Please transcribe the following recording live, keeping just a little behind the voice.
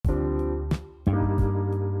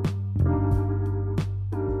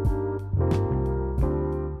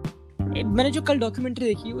मैंने जो कल डॉक्यूमेंट्री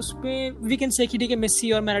देखी उसमें वी कैन से कि ठीक है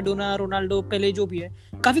मेसी और मैराडोना, रोनाल्डो, पेले जो भी है,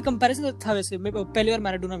 काफी कंपैरिजन था वैसे पेले और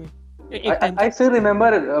मैराडोना में एक टाइम आई स्टिल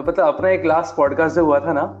रिमेम्बर, मतलब अपना एक लास्ट पॉडकास्ट जो हुआ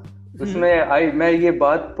था ना, उसमें मैं ये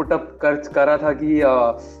बात पुट अप कर रहा था कि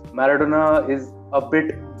Maradona is a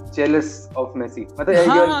bit jealous of Messi, मतलब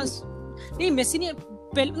हाँ, नहीं मेसी ने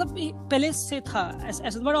पहले से था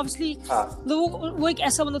ऐसा, बट ऑब्वियसली वो एक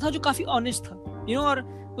ऐसा बंदा था जो काफी ऑनेस्ट था, यू नो, और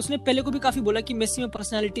उसने पहले को भी काफी बोला कि मेसी में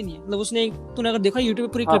पर्सनालिटी नहीं है, मतलब उसने, तूने अगर देखा यूट्यूब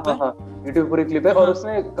पे पूरी क्लिप है, यूट्यूब पूरी क्लिप है, और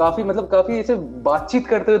उसने काफी ऐसे बातचीत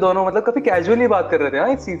करते हुए दोनों, मतलब काफी कैजुअली बात कर रहे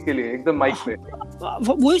थे इस चीज के लिए, एकदम माइक पे।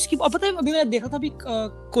 वो इसकी पता है, अभी मैं देखा था अभी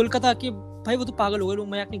कोलकाता के, भाई वो तो पागल हो गए लोग,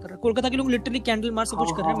 मजाक नहीं कर रहा, कोलकाता के लोग लिटरली कैंडल मार्च से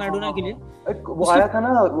कुछ कर रहे हैं मैराडोना के लिए। वो आया था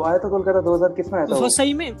ना, वो आया था कोलकाता 2000 किस में आया था,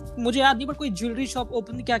 सही में मुझे याद नहीं, पर कोई ज्वेलरी शॉप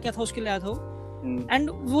ओपन क्या क्या था उसके लिए आया था, एंड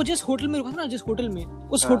वो जिस होटल में रुका था ना, जिस होटल में,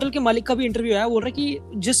 उस होटल के मालिक का भी इंटरव्यू आया, बोल रहा कि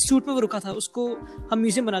जिस सूट में वो रुका था उसको हम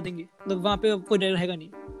म्यूजियम बना देंगे, मतलब वहां पे कोई रहेगा नहीं,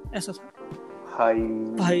 ऐसा था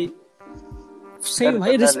भाई सही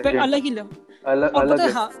भाई, रिस्पेक्ट अलग ही अलग। पता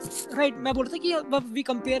है, हाँ राइट, मैं बोल रहा था कि we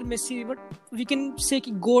compare Messi, but we can say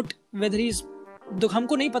कि गोट वेदर ही इज,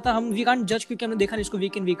 हमको नहीं पता, हम वी कांट जज क्योंकि हमने देखा नहीं इसको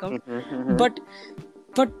week in week out,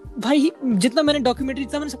 but भाई जितना मैंने डॉक्यूमेंट्री,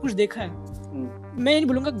 जितना मैंने सब कुछ देखा है, मैं नहीं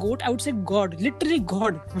बोलूंगा GOAT, I would say God, literally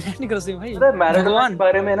God, नहीं कर सकते भाई। मैराडोना के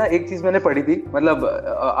बारे में ना एक चीज मैंने पढ़ी थी, मतलब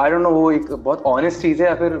आई डोंट नो वो एक बहुत ऑनेस्ट चीज है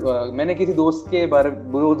या फिर मैंने किसी दोस्त के बारे,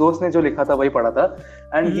 वो दोस्त ने जो लिखा था वही पढ़ा था,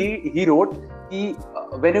 एंड ही रोट कि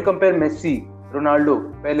when you compare Messi, Ronaldo,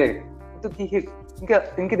 Pele, तो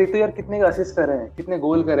इनके देखते यार कितने असिस्ट कर रहे हैं, कितने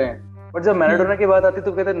गोल कर रहे हैं, बट जब मैराडोना की बात आती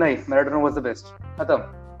तो कहते नहीं, मैराडोना वाज द बेस्ट, खत्म,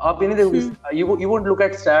 आप ये नहीं देखोगे, you won't look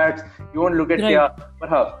at stats, you won't look at क्या, पर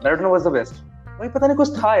हां मैराडोना वाज द बेस्ट। भाई पता नहीं कुछ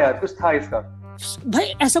था यार, कुछ था इसका भाई,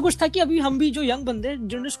 ऐसा कुछ था कि अभी हम भी जो यंग बंदे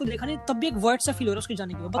जिन्होंने उसको देखा नहीं, तब भी एक वर्ड सा फील हो रहा है उसके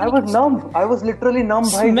जाने के बाद। I was literally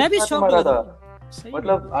numb भाई, मैं भी शॉक हो रहा था,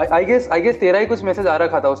 मतलब आई गेस तेरा ही कुछ मैसेज आ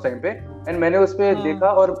रखा था उस टाइम पे, एंड मैंने उस पे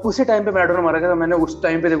देखा, और उसी टाइम पे मैराडोना मारा था, मैंने उस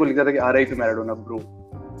टाइम पे देखो लिखा था कि RIP मैराडोना ब्रो।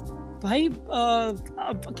 भाई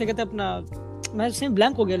क्या कहते हैं अपना, मैं सेम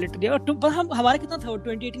ब्लैंक हो गया लिटरली, और हमारा कितना था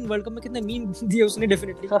 2018 वर्ल्ड कप में, कितने मीम दिए उसने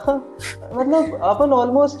डेफिनेटली, मतलब अपन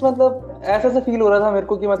ऑलमोस्ट, मतलब ऐसा सा फील हो रहा था मेरे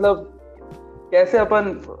को कि मतलब कैसे अपन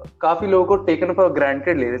काफी लोगों को टेकन फॉर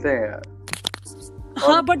ग्रांटेड ले लेते हैं यार।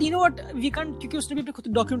 हाँ but you know what, we can't, क्योंकि उसने भी अपने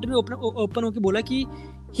खुद डॉक्यूमेंट्री में ओपन होकर बोला कि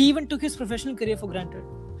he even took his professional career for granted,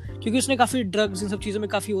 क्योंकि उसने काफी ड्रग्स इन सब चीजों में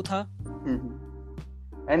काफी वो था,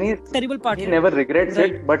 and he terrible part, he never regrets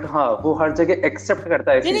it, but हाँ वो हर जगह एक्सेप्ट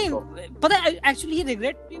करता है इस चीज को। पता है एक्चुअली ही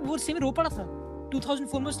रिग्रेट, वो सेम रो पड़ा था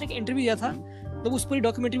 2004 में, उसने एक इंटरव्यू दिया था, तो उस पूरी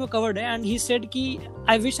डॉक्यूमेंट्री में कवर्ड है, एंड ही सेड कि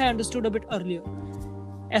I wish I understood a bit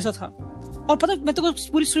earlier, ऐसा था। और पता मैं तो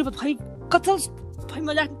पूरी स्टोरी भाई, कत्ल भाई,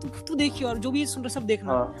 मजाक तू देखिए, और जो भी सुन रहा सब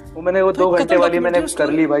देखना। वो मैंने वो 2 घंटे वाली मैंने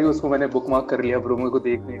कर ली भाई, उसको मैंने बुकमार्क कर लिया ब्रो, मेरे को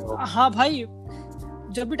देखनी है। हाँ भाई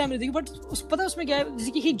जब भी टाइम देखी, बट पता उसमें क्या है,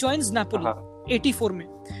 जैसे कि ही जॉइंस नापोली 84 में,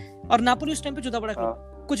 और नापोली उस टाइम पे 14 बड़ा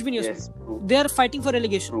क्लब, कुछ भी नहीं है उसमें, they are fighting for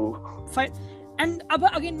relegation, and अब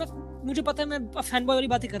अगेन मुझे पता है मैं फैन बॉय वाली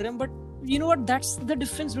बातें कर रहा हूं, but you know what, that's the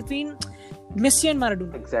difference between Messi and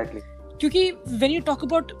Maradona. Exactly, क्योंकि व्हेन यू टॉक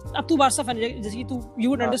अबाउट, अब तू बारसा फैन है, जैसे कि तू you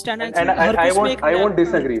would understand, and I won't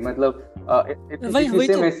disagree, मतलब if you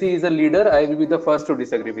say Messi is a leader, I will be the first to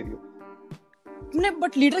disagree with you. नहीं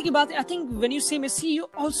but leader की बात, I think when you say Messi, you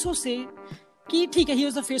also say कि ठीक है, he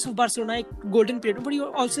was the face of Barcelona, एक golden period, but you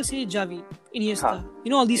also say Xavi, Iniesta,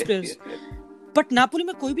 you know all these players, but Napoli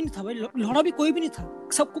में कोई भी नहीं था भाई, लौड़ा भी कोई भी नहीं था,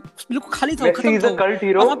 सब बिल्कुल खाली था, Messi is a cult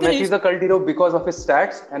hero, Messi is a cult hero because of his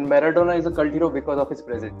stats, and Maradona is a cult hero because of his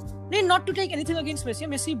presence. नहीं, not to take anything against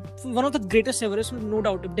Messi, Messi one of the greatest ever, no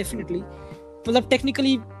doubt, definitely, मतलब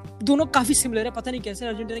technically दोनों काफी similar है, पता नहीं कैसे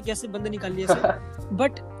Argentina ने कैसे बंदे निकाल लिए ऐसे,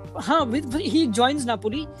 बट हाँ he joins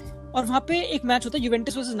नापोली, और वहां पे एक मैच होता है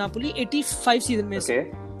यूवेंटस वर्सेस नापोली 85 सीजन में से,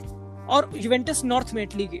 और यूवेंटस नॉर्थ में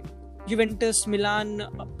इटली के, यूवेंटस, मिलान,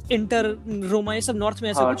 इंटर, रोमा, ये सब नॉर्थ में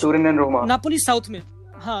ऐसा कुछ, Turin and Roma, Napoli south में,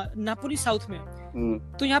 हाँ नापोली साउथ में।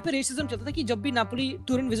 तो यहाँ पे रेसिज्म चलता था कि जब भी नापोली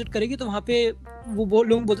टूरिन विजिट करेगी तो वहां पे वो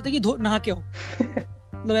लोग बोलते थे कि नहा के आओ,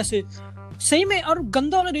 मतलब ऐसे सही में, और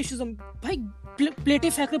गंदा वाला रेसिज्म भाई, प्लेटें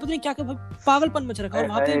फेंक रहे, पता नहीं क्या क्या पागलपन मच रखा, और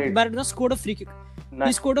वहां पे Maradona scored a free kick,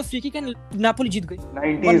 he scored a free kick and Napoli जीत गई।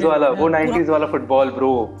 90s वाला, वो 90s वाला फुटबॉल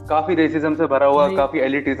ब्रो, काफी रेसिज्म से भरा हुआ, काफी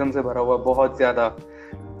एलिटिज्म से भरा हुआ, बहुत ज्यादा।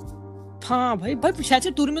 हाँ भाई शायद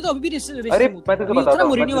से टूर में तो अभी भी रेसिज्म, अरे मैं तुझे बताता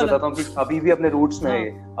हूँ कि अभी भी अपने रूट्स में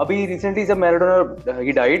है। अभी रिसेंटली जब Maradona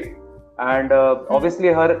he died, and obviously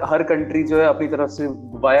हर कंट्री जो है अपनी तरफ से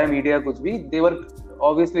वाया मीडिया कुछ भी, they were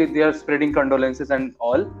obviously they are spreading condolences and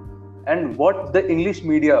all, and what the English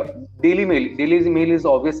media, Daily Mail is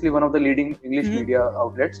obviously one of the leading English media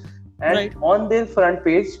outlets, and on their front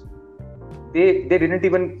page they didn't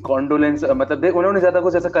even condolence, मतलब उन्होंने ज्यादा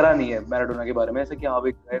कुछ ऐसा करा नहीं है Maradona के बारे में, ऐसा कि हाँ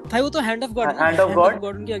भाई वो तो हैंड ऑफ गॉड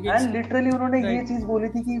उनके अगेंस्ट, एंड लिटरली उन्होंने ये चीज बोली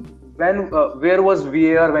थी कि where was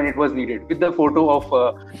VAR when it was needed, with the photo of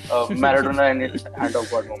Maradona and its hand of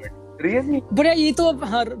God moment. Really? बढ़िया, ये तो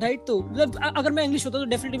हाँ राइट। तो मतलब अगर मैं इंग्लिश होता तो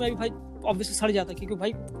डेफिनेटली मैं भी भाई ऑब्वियसली सड़ जाता, क्योंकि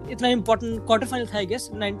भाई इतना इंपॉर्टेंट क्वार्टर फाइनल था आई गेस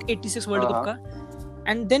 86 वर्ल्ड कप का।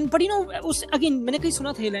 And then but you know उस अगेन मैंने कहीं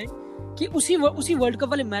सुना था ये लाइन कि उसी वर्ल्ड कप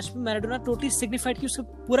वाले मैच में मैराडोना टोटली सिग्निफाइड कि उसका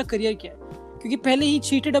पूरा करियर क्या है, क्योंकि पहले ही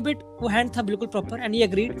चीटेड अ बिट, वो हैंड था बिल्कुल प्रॉपर एंड ही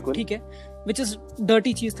एग्रीड, ठीक है, व्हिच इज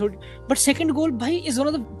डर्टी चीज थोड़ी, बट सेकंड गोल भाई is one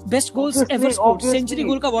of the best goals ever scored, century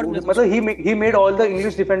goal का अवार्ड मिला, मतलब he made all the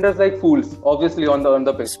English defenders like fools obviously on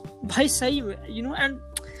the pitch भाई, सही में यू नो। एंड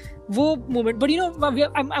वो moment, but you know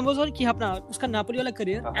I was on कि अपना उसका नापोली वाला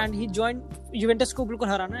career and he joined Juventus को बिल्कुल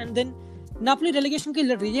हराना, एंड देन नापोली रेलेगेशन के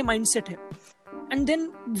लिए लड़ रही है, माइंडसेट है, एंड देन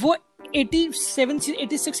वो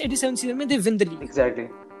 86-87 सीजन में they win the league. Exactly.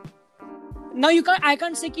 Now I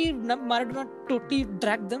can't say कि Maradona totally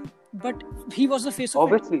dragged them, but he was the face of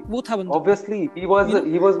obviously it. वो था बंदा. Obviously he was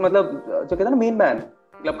मतलब जो कहते हैं ना मेन मैन,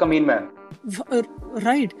 क्लब का मेन मैन.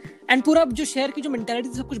 Right. And पूरा जो शहर की जो मेंटालिटी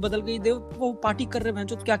सब कुछ बदल गई, वो पार्टी कर रहे हैं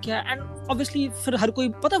भैंचो क्या क्या, एंड ऑब्वियसली फिर हर कोई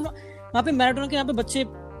पता वहाँ पे मैराडोना के यहाँ पे बच्चे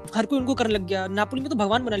हर कोई उनको करने लग गया, नापोली में तो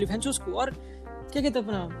भगवान बना लिया भैंचो उसको, और क्या कहते हैं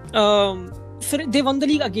अपना फिर they won the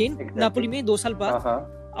league again Napoli में 2 साल बाद,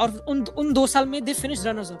 और उन 2 साल में दे फिनिश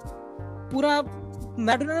रनर्स अप। पूरा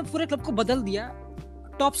मैराडोना ने पूरे क्लब को बदल दिया,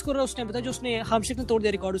 टॉप स्कोरर उस टाइम पे था, जो उसने हामशिक ने तोड़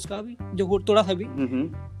दिया रिकॉर्ड उसका अभी जो तोड़ा था अभी,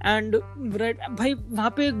 एंड भाई वहां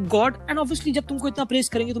पे गॉड, एंड ऑब्वियसली जब तुमको इतना प्रेस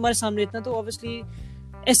करेंगे तुम्हारे सामने इतना, तो ऑब्वियसली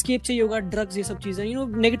एस्केप चाहिए होगा, ड्रग्स ये सब चीजें, यू नो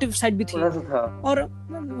नेगेटिव साइड भी थी, और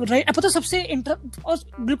राइट पता सबसे और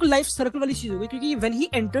बिल्कुल लाइफ सर्कल वाली चीज हो गई, क्योंकि व्हेन ही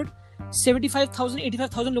एंटर्ड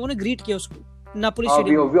 75,000 लोगों ने ग्रीट किया उसको Napoli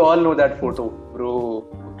stadium. We all know that photo, bro.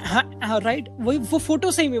 हाँ राइट, वो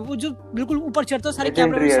फोटो सही में वो जो बिल्कुल ऊपर चढ़ता सारे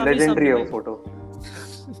कैमरे में सामने लेजेंडरी है वो फोटो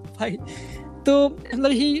भाई। तो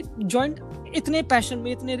मतलब ही जॉइंड इतने पैशन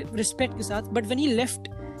में, इतने रिस्पेक्ट के साथ, बट व्हेन ही लेफ्ट,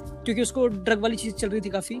 क्योंकि उसको ड्रग वाली चीज चल रही थी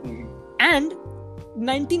काफी, एंड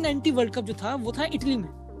 1990 वर्ल्ड कप जो था वो था इटली में,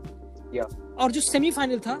 और जो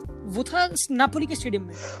सेमीफाइनल था वो था नापोली के स्टेडियम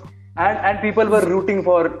में, and people were rooting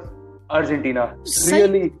for Argentina.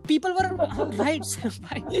 Really? People were right.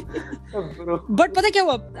 But पता क्या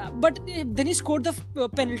हुआ? But then he scored the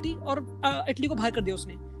penalty और इटली को बाहर कर दिया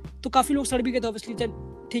उसने, तो काफी लोग सड़ भी गए थे ऑब्वियसली,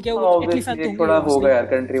 ठीक है वो इटली फैन तो थोड़ा हो गया यार,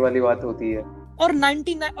 कंट्री वाली बात होती है। और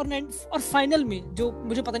 99 और फाइनल में जो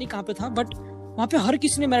मुझे पता नहीं कहाँ पे था, बट वहाँ पे हर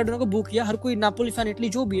किसी ने मैराडोना को बू किया, हर कोई नापोली फैन इटली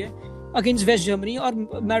जो भी है, अगेंस्ट वेस्ट जर्मनी, और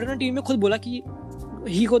मैराडोना टीम में खुद बोला कि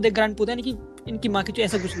ही को दे ग्रैंड पोता, यानी कि इनकी मां की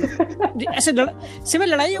ऐसा कुछ नहीं, ऐसे सिविल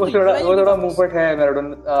लड़ाई हो गई, वो थोड़ा मूवमेंट है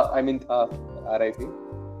मैराडोना, आई मीन था आरआईपी,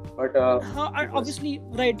 बट हां ऑब्वियसली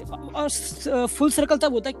राइट, और फुल सर्कल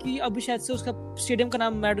तब होता है कि अभी शायद से उसका स्टेडियम का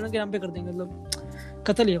नाम मैराडोना के नाम पे कर देंगे, मतलब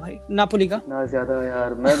कत्ल है भाई नापोली का ना ज्यादा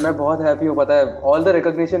यार। मैं बहुत हैप्पी हूं, पता है all the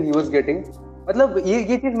recognition he was getting, मतलब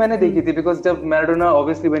ये चीज मैंने देखी थी, बिकॉज़ जब Maradona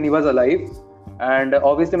obviously when he was alive, and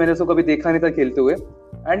obviously मैंने उसको कभी देखा नहीं था खेलते हुए,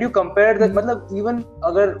 एंड यू कंपेयर दैट, मतलब इवन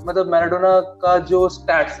अगर मतलब मैराडोना का जो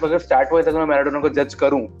स्टैट्स, अगर स्टैट वाइज अगर मैं मैराडोना को जज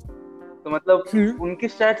करूं तो मतलब उनके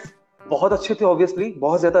स्टैट्स बहुत अच्छे थे, ऑब्वियसली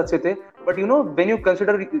बहुत ज्यादा अच्छे थे, but you know when you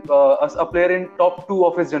consider a player in top 2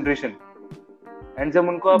 of his generation, and जब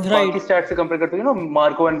उनको आप बाकी स्टैट्स से कंपेयर करते हो, you know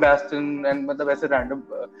Marco and bastion and मतलब ऐसे रैंडम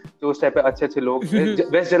जो उस टाइप पे अच्छे लोग,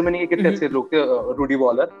 वेस्ट जर्मनी के कितने अच्छे लोग थे, Rudy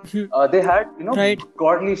Waller, they had you know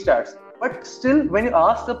godly stats, but still when you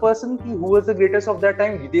ask the person who was the greatest of that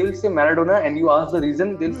time, they will say Maradona, and you ask the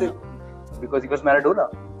reason, they'll say because he was Maradona.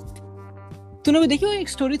 तूने भी देखी वो एक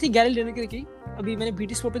story थी Gary Lineker की, अभी मैंने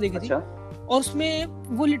BT sport पे देखी थी, और उसमें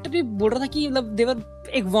वो लिटरली बोल रहा था कि मतलब देवर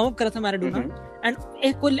एक वार्म अप कर रहा था मैराडोना, एंड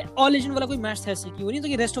एक कोई ऑल लेजेंड वाला कोई मैच था ऐसे कि वो नहीं तो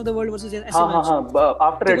कि rest of the world versus ऐसे मैच, हां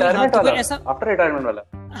आफ्टर रिटायरमेंट वाला,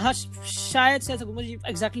 हां शायद से ऐसा मुझे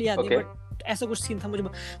एग्जैक्टली याद नहीं, बट ऐसा कुछ सीन था मुझे।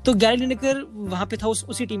 तो गैरी लिनेकर वहां पे था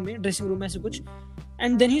उसी टीम में, ड्रेसिंग रूम में ऐसे कुछ,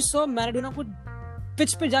 and then he saw Maradona को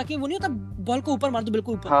पिच पे जाके, वो नहीं होता बॉल को ऊपर मार दो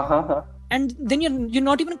बिल्कुल ऊपर, हां, and then you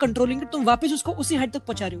not even controlling it, तुम वापस उसको उसी हाइट तक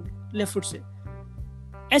पहुंचा रहे हो लेफ्ट फुट से,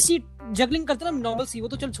 ऐसी जगलिंग करते ना नॉर्मल सी, वो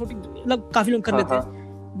तो चल छोटी मतलब काफी लोग कर लेते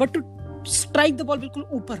हैं, but to strike the ball बिल्कुल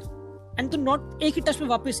ऊपर, एंड तो नॉट एक ही टच में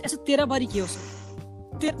वापस ऐसे 13 बार ही किया उसने,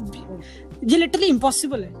 ये लिटरली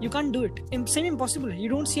इम्पॉसिबल है, you can't do it, same impossible है, you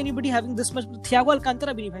don't see anybody having this much, Thiago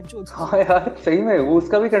अल्कांतरा भी नहीं भाई। हां यार सही में वो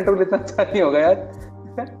उसका भी कंट्रोल इतना अच्छा नहीं होगा यार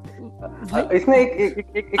इसमें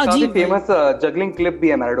एक काफी फेमस जगलिंग क्लिप भी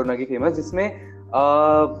है मैराडोना की फेमस, जिसमें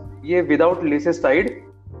ये without laces Tide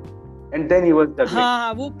and then he was juggling.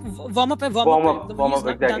 हाँ वो warm up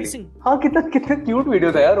exactly. हाँ कितना cute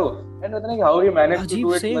video था यार वो, and पता नहीं how he managed to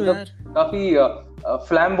do it, मतलब काफी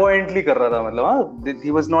flamboyantly कर रहा था, मतलब हाँ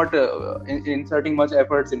he was not inserting much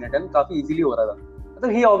efforts in it, and काफी easily हो रहा था,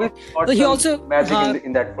 मतलब he always got magic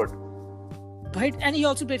in that foot. Right, and he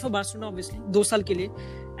also played for Barcelona obviously 2 साल के लिए,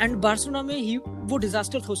 and Barcelona में वो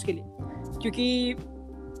disaster था उसके लिए, क्योंकि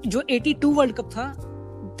जो 82 वर्ल्ड कप था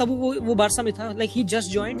तब वो बारसा में था, like he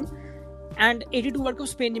just joined, and 82 world cup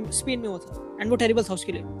Spain में हुआ था, and वो terrible था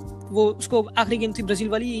उसके लिए, वो उसको आखिरी गेम थी ब्राजील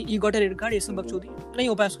वाली, he got a red card, ये सब बकचोदी नहीं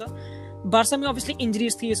हो पाया उसका। बारसा में obviously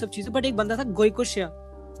injuries थी, ये सब चीजें, but एक बंदा था गोइकोशिया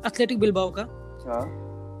एथलेटिक बिलबाओ का,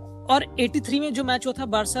 और 83 में जो मैच हुआ था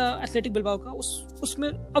बारसा एथलेटिक बिलबाओ का, उसमें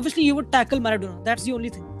obviously you would tackle Maradona, that's the only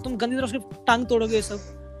thing, तुम गंदी तरह उसकी टांग तोड़ोगे ये सब।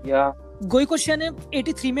 गोइकोशिया ने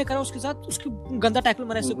 83 में करा उसके साथ, उसकी गंदा टैकल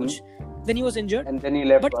मारा ऐसे कुछ, then he was injured, and then he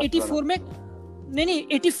left, but 84 में नहीं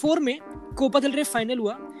 84 में कोपा देल रे फाइनल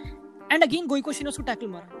हुआ, and again गोइकोशिया ने उसको टैकल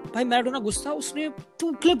मारा, भाई मैराडोना गुस्सा, उसने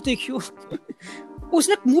तुम क्लिप देखियो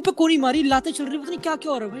उसने मुंह पे कोनी मारी, लाते चल रही, पता नहीं क्या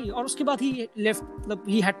क्या हो रहा है भाई, और उसके बाद ही लेफ्ट, मतलब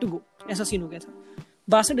he had to go, ऐसा सीन हो गया था।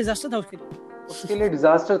 बारसा डिजास्टर था उसके लिए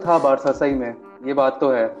डिजास्टर था बारसा, सही में ये बात तो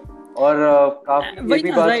है। और काफी ये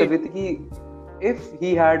भी बात चल रही थी कि if he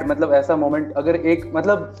had, मतलब ऐसा मोमेंट अगर एक,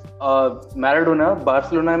 मतलब मैराडोना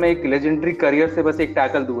बार्सिलोना में एक लेजेंडरी करियर से बस एक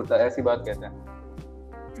टैकल दूर था, ऐसी बात कहते हैं।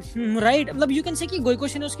 राइट, मतलब यू कैन से कि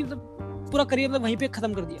गोइकोशिया ने उसकी मतलब पूरा करियर मतलब वहीं पे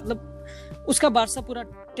खत्म कर दिया, मतलब उसका बारसा पूरा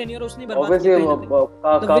टेन्योर उसने बर्बाद किया।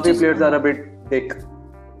 Obviously काफी players are a bit thick,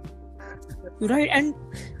 right, and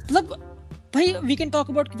मतलब भाई वी कैन टॉक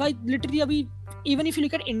अबाउट भाई लिटरली अभी even if you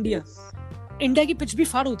look at India की पिच भी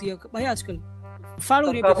फाड़ होती है भाई आजकल, फाड़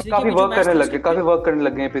हो रही है, काफी वर्क करने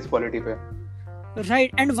लग गए हैं पिच क्वालिटी पे,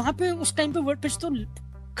 राइट, एंड वहां पे उस टाइम पे वर्ड पिच तो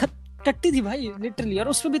टट्टी थी भाई लिटरली, और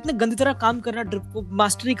उस पे भी इतने गंदी तरह काम करना, ड्रिप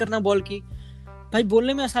मास्टरी करना बॉल की, भाई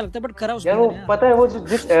बोलने में ऐसा लगता है बट करा उसने। वो पता है वो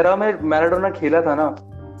जिस एरा में मैराडोना खेला था ना,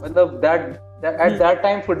 मतलब at that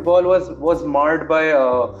time football was marred by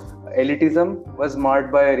elitism, was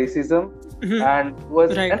marred by racism, and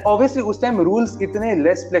obviously उस टाइम rules इतने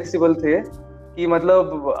less flexible थे कि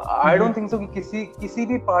मतलब I don't think so कि किसी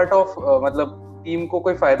भी part of मतलब टीम को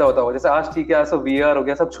कोई फायदा होता हो, जैसे आज ठीक है सब VR हो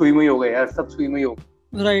गया, सब छुई मुई हो गए यार, सब छुई मुई हो,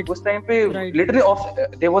 राइट, उस टाइम पे literally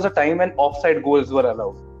there was a time when offside goals were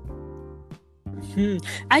allowed.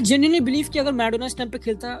 I genuinely believe कि अगर मैराडोना इस टाइम पे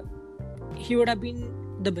खेलता he would have been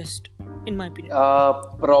the best in my opinion.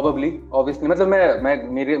 Probably, obviously, मतलब मैं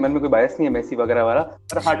मेरे मन में कोई बायस नहीं है मेसी वगैरह वाला,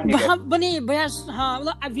 पर हाँ ठीक है, हाँ बने बायस, हाँ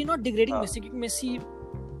मतलब we not degrading मेसी, क्योंकि मेसी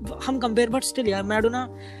हम कंपेयर, बट स्टिल यार मैराडोना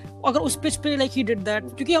अगर उस पिच पे like he did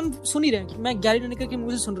that, क्योंकि हम सुन ही रहे हैं कि मैं गैरी लिनेकर के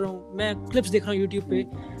मुंह से सुन रहा हूँ, मैं क्लिप्स देख रहा हूँ YouTube पे,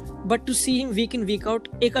 but to see him week in week out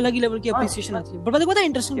एक अलग ही लेवल की अप्रिसिएशन आती है। बट पता है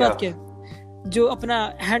इंटरेस्टिंग बात क्या है, जो अपना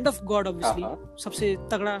हैंड ऑफ गॉड ऑब्वियसली सबसे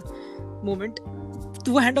तगड़ा मोमेंट,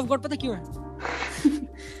 तो वो हैंड ऑफ गॉड पता क्यों है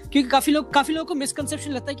क्योंकि काफी लोगों को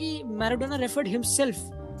मिसकंसेप्शन लगता है कि Maradona referred himself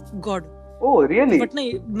God. Oh really? But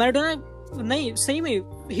नहीं, मैराडोना नहीं, सही में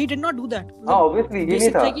he did not do that. Obviously ये नहीं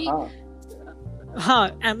था। हाँ,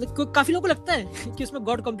 काफी लोगों को लगता है कि उसमें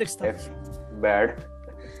गॉड कॉम्प्लेक्स था। बैड।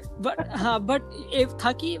 बट एक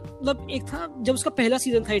था कि मतलब एक था जब उसका पहला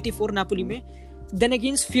सीजन था 84 नापोली में, देन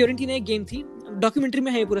अगेंस्ट फियोरेंटीना एक गेम थी, डॉक्यूमेंट्री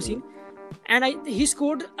में है पूरा scene, and he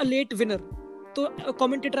scored a late winner. तो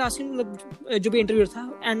कमेंटेटर आस्किंग, मतलब जो भी इंटरव्यूअर था,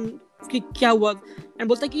 एंड कि क्या हुआ, एंड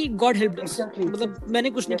बोलता है कि गॉड हेल्प्ड अस, मतलब मैंने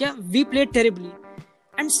कुछ नहीं किया, we played terribly.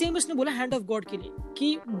 And same इसने बोला हैंड ऑफ गॉड के लिए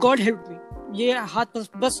कि गॉड हेल्प्ड मी, ये हाथ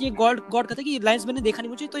बस ये गॉड कहता है कि लाइंस मैंने देखा नहीं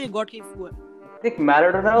मुझे, तो ये गॉड की हुआ है। देख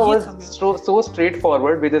Maradona was so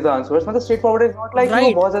straightforward with his answers, मतलब straightforward is not like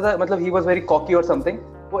वो बहुत ज्यादा, मतलब he was very cocky or something।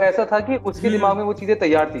 वो ऐसा था कि उसके दिमाग में वो चीजें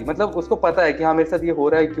तैयार थी, मतलब उसको पता है कि हाँ मेरे साथ ये हो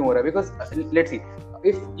रहा है, क्यों हो रहा है। because let's see,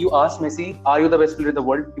 if you ask Messi, are you the best player in the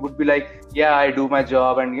world, he would be like, yeah, I do my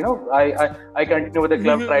job and you know I continue with the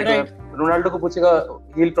club, try to। Ronaldo को पूछेगा,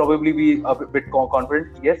 he'll probably be a bit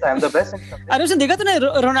confident, yes I am the best। अरे उसने देखा तो ना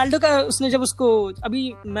Ronaldo का, उसने जब उसको अभी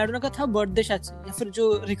मैराडोना का था बर्थडे शायद से, या फिर जो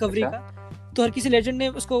रिकवरी का, तो हर किसी लेजेंड ने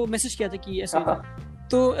उसको मैसेज किया था कि ऐसे,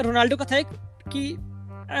 तो रोनाल्डो का था एक कि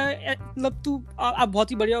मतलब तू आप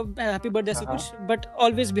बहुत ही बढ़िया, हैप्पी बर्थडे ऐसा कुछ, बट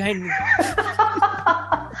ऑलवेज बिहाइंड मी,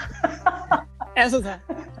 ऐसा था।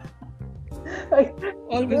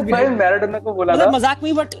 भाई मैराडोना को बोला था मजाक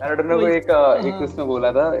में, बट मैराडोना को एक उसने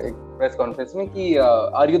बोला था एक प्रेस कॉन्फ्रेंस में कि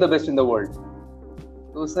are you the best in the world,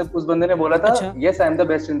 तो उसने उस बंदे ने बोला था, yes I am the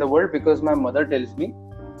best in the world because my mother tells me,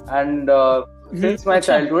 and since my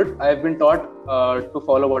childhood I have been taught to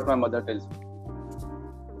follow what my mother tells me।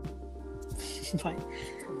 भाई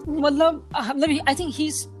मतलब I think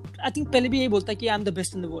he's I think पहले भी यही बोलता है कि I am the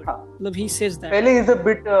best in the world, मतलब he says that. पहले इज अ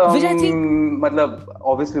बिट मतलब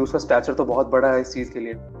ऑब्वियसली उसका स्टैचर तो बहुत बड़ा है इस चीज के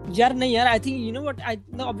लिए यार। नहीं यार, I think you know what, I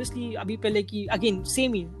obviously अभी पहले की again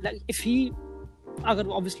same he, like if he अगर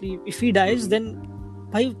obviously if he dies then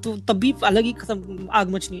भाई तो तब भी अलग ही खत्म आग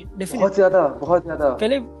मचनी है डेफिनेटली। बहुत ज्यादा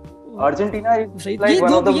पहले Argentina is like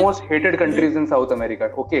one of the most hated countries in south America,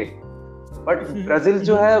 okay, but Brazil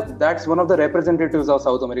जो है that's one of the representatives of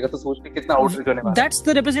south America, तो सोच के कितना आउटरीच होने वाला है। That's the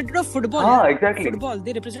representative of football. हां exactly, football,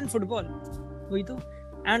 they represent football, वही तो।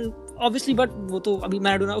 एंड ऑब्वियसली बट वो तो अभी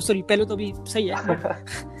मैराडोना, सॉरी पहले तो अभी सही है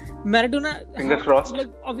मैराडोना, फिंगर्स क्रॉस्ड,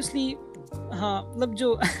 मतलब ऑब्वियसली हां, मतलब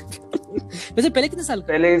जो वैसे पहले कितने साल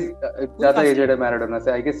पहले ज्यादा एजेड है मैराडोना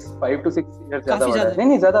से, आई गेस 5 to 6 इयर्स ज्यादा बड़ा है।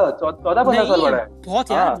 नहीं ज्यादा 14-15 साल बड़ा है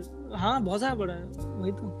बहुत यार। हां बहुत ज्यादा बड़ा है,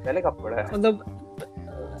 वही तो। पहले कब बड़ा है, मतलब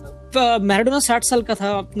मैराडोना 60 साल का था,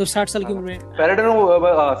 60 साल की उम्र में। मैराडोना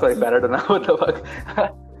मतलब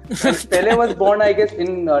पहले was born I guess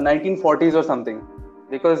in 1940s or something,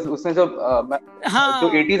 because उसने जो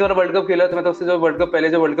 80s वाला वर्ल्ड कप खेला था, मतलब उससे जो वर्ल्ड कप पहले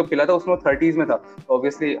जो वर्ल्ड कप खेला था उसमें 30s में था,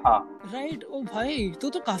 ऑब्वियसली। हां राइट। ओ भाई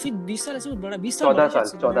तो काफी 20 साल से बड़ा, 20 साल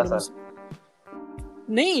 14 साल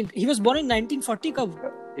नहीं, he was born in 1940 कब,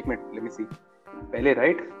 एक मिनट लेट मी सी, पहले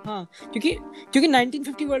राइट। हां क्योंकि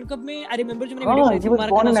 1950 वर्ल्ड कप में आई रिमेंबर जो मैंने वीडियो बनाई थी, मारा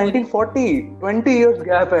था 1940, 20 इयर्स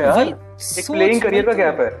गैप है यार, एक प्लेइंग करियर का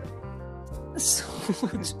गैप है।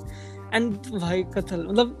 एंड भाई कतल,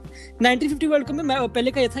 मतलब 1950 वर्ल्ड कप में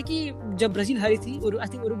पहले का ये था कि जब ब्राजील हारी थी और आई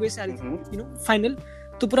थिंक उरुग्वे से हारी थी, यू नो फाइनल,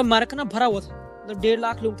 तो पूरा माराकाना भरा हुआ था, मतलब 1.5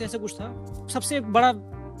 लाख लोग थे, ऐसा कुछ था, सबसे बड़ा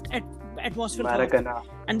एटमॉस्फेयर था।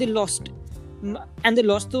 एंड दे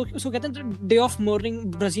लॉस्ट, तो उसको कहते हैं डे ऑफ मॉर्निंग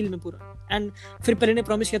ब्राजील में पूरा। एंड फिर पहले ने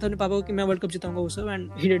प्रॉमिस किया था अपने पापा को कि मैं वर्ल्ड कप जीताऊंगा वो सब, and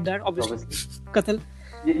he did that obviously. कतल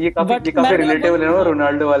ये काफी रिलेटेबल है ना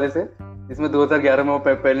रोनाल्डो वाले से, जिसमें 2011 में वो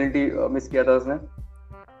पेनल्टी मिस किया था उसने।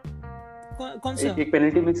 कौन सा एक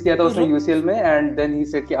पेनल्टी मिस किया था उसने यूसीएल में, एंड देन ही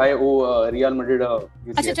सेड कि I owe Real Madrid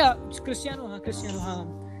UCL. अच्छा क्रिस्टियानो,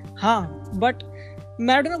 हां but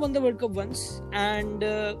Maradona won the world cup once, and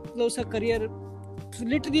उसका करियर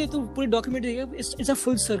लिटरली तो पूरी डॉक्यूमेंट्री है, इट्स अ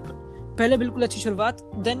फुल सर्कल। पहले बिल्कुल अच्छी शुरुआत,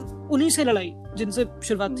 देन उन्हीं से लड़ाई जिनसे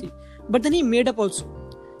शुरुआत थी, but then he made up also,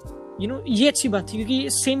 you know. ये अच्छी बात थी क्योंकि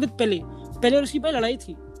सेम विद पहले और उसकी पहले लड़ाई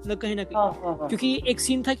थी ना कहीं ना कहीं। क्योंकि एक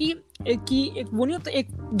सीन था कि एक वो नहीं होता, एक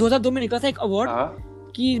 2002 में निकला था एक अवार्ड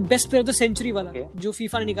कि best player of the century वाला, जो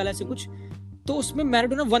फीफा ने निकाला ऐसे कुछ, तो उसमें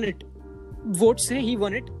मैराडोना वन इट, वोट से he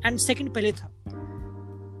won it, and second पहले था।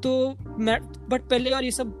 तो बट पहले और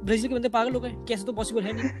ये सब ब्राजील के बंदे पागल हो गए, कैसे तो पॉसिबल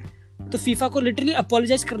है नहीं। तो फीफा को लिटरली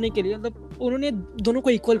अपोलोजाइज करने के लिए, मतलब उन्होंने दोनों को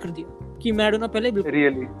इक्वल कर दिया कि मैराडोना पहले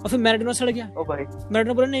बिल्कुल, और फिर मैराडोना सड़ गया। ओ भाई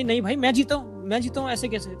मैराडोना बोला नहीं भाई मैं जीता हूँ ऐसे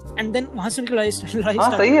कैसे, एंड देन वहां से लड़ाई स्टार्ट।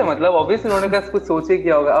 हां सही है, मतलब ऑब्वियसली उन्होंने कुछ सोचे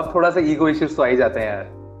किया होगा, अब थोड़ा सा ईगो इश्यूज तो आ ही जाते हैं यार।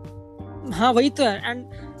 हां वही तो है, एंड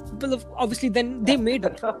मतलब obviously then they made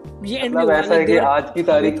it. ये एंड में ऐसा है कि आज की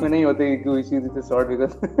तारीख में नहीं होते ईगो इश्यूज इतने सॉर्ट,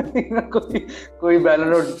 बिकॉज़ कोई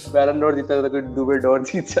बैलन डोर जीता है तो कोई डुबे डोर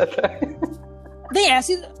जीत जाता है। नहीं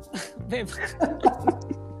ऐसी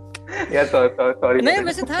यार सॉरी नहीं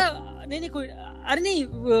वैसे था, नहीं कोई, अरे नहीं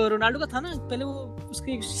रोनाल्डो का था ना पहले, वो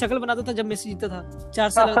उसकी शक्ल बनाता था जब मेसी जीता था, 4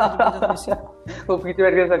 साल लगा था मेसी। वो पीछे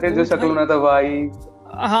बैठ के सके जो शक्ल बनाता भाई।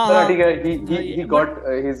 हां ठीक है, ही गॉट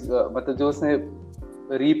हिज, मतलब जो उसने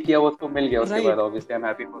रीप किया वो उसको मिल गया उसके बाद, obviously I am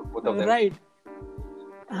happy for both of them, right.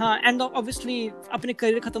 हाँ एंड ऑब्वियसली अपने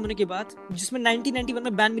करियर खत्म होने के बाद, जिसमें 1991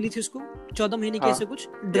 में बैन मिली थी उसको 14 महीने की ऐसे कुछ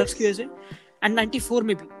ड्रग्स की वजह से, एंड 94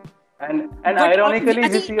 में भी, एंड आयरॉनिकली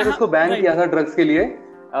जिस ईयर उसको बैन किया था ड्रग्स के लिए,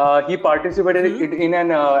 he participated in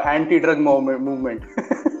an anti-drug movement.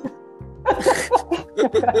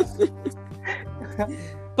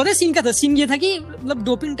 पता है सीन क्या था? सीन ये था कि मतलब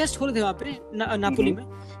डोपिंग टेस्ट हो रहे थे वहाँ पे नापोली में,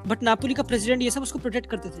 बट नापोली का प्रेसिडेंट ये सब उसको प्रोटेक्ट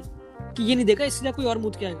करते थे कि ये नहीं देगा इसलिए कोई और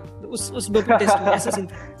मूत के आएगा उस डोपिंग टेस्ट में, ऐसा सीन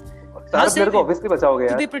था। हाँ मेरे को ऑब्वियसली बचाओगे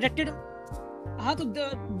यार। तो दे प्रोटेक्टेड। हाँ तो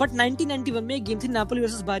बट 1991 में एक गेम थी नापोली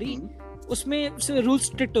वर्सेस बारी, उसमें रूल्स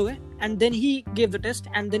स्ट्रिक्ट हो गए, and then he gave the test,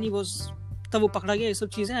 and then he was, तब वो पकड़ा गया, ये सब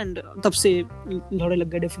चीजें, एंड तब से लड़ाई लग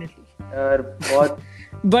गए डेफिनेटली यार बहुत।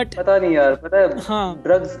 बट पता नहीं यार, पता है हाँ,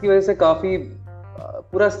 ड्रग्स की वजह से काफी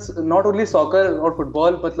पूरा नॉट ओनली सॉकर और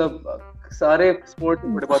फुटबॉल, मतलब सारे स्पोर्ट्स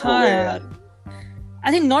बर्बाद हो गए यार।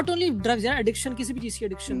 I think not only drugs यार, एडिक्शन, किसी भी चीज की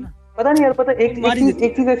एडिक्शन ना, पता नहीं यार, पता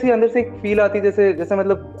एक चीज ऐसी अंदर से एक फील आती, जैसे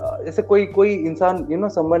मतलब जैसे कोई इंसान, यू नो,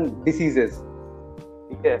 समवन डिसीजेस,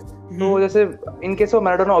 ठीक है, तो जैसे in case of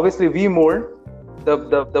Maradona obviously we mourn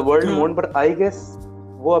the world mourn, but I guess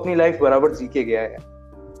वो अपनी लाइफ बराबर जी के गया है।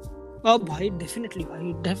 भाई डेफिनेटली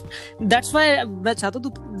भाई, दैट्स व्हाई मैं चाहता हूँ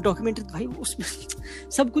तो डॉक्यूमेंट्री भाई उसमें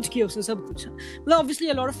सब कुछ किया उसने, सब कुछ। मतलब obviously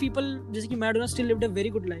a lot of people, जैसे कि Maradona still lived a very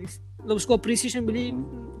good life, मतलब उसको अप्रिसिएशन मिली,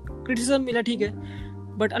 क्रिटिसिज्म मिला, ठीक है,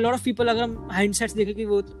 but a lot of people, अगर हम हाइंडसाइट देखें कि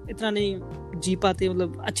वो इतना नहीं जी पाते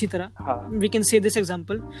मतलब अच्छी तरह, we can say this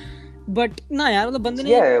example, but ना यार मतलब बंदे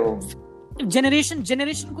ने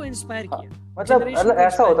जनरेशन को इंस्पायर किया। मतलब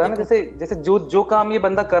ऐसा होता है ना, जैसे जो काम ये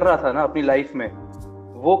बंदा कर रहा था ना अपनी लाइफ में,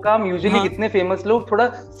 वो काम यूजुअली इतने फेमस लोग थोड़ा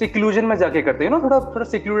सिक्लूजन में जाके करते हैं ना, थोड़ा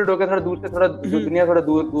सिक्लूडेड होकर, थोड़ा दूर से, थोड़ा दुनिया थोड़ा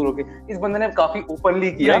दूर होके। इस बंदे ने काफी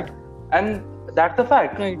ओपनली किया, and that's the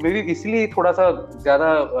fact. Maybe इसलिए थोड़ा सा ज्यादा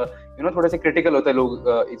थोड़े से क्रिटिकल होता है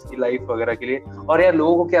लोग इसकी लाइफ वगैरह के लिए। और यार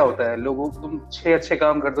लोगों को क्या होता है, लोगों को तुम 6 अच्छे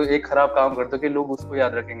काम कर दो, एक खराब काम कर दो, कि लोग उसको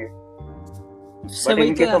याद रखेंगे। बट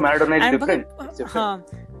इनके तो मैराडोना इज डिफरेंट। हां,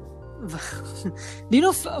 Do you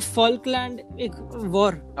know Falkland एक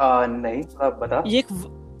वॉर? नहीं, आप बता। ये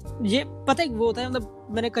पता है वो होता है, मतलब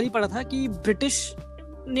मैंने कल ही पढ़ा था कि ब्रिटिश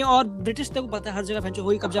ने, और ब्रिटिश तक पता है हर जगह भैंचो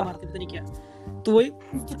वही कब्जा मारते पता नहीं क्या, तो वही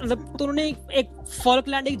मतलब तो उन्होंने एक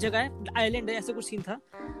फॉल्कलैंड एक जगह है, आइलैंड है, ऐसा कुछ सीन था।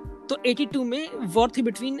 तो 82 में वॉर थी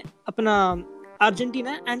बिटवीन अपना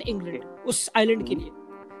अर्जेंटीना एंड इंग्लैंड उस आइलैंड के लिए,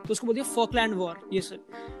 तो उसको बोलते हैं फॉकलैंड वॉर, ये सर।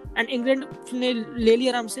 एंड इंग्लैंड ने ले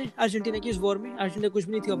लिया आराम से अर्जेंटीना की इस वॉर में, अर्जेंटीना कुछ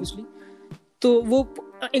भी नहीं थी ऑब्वियसली, तो वो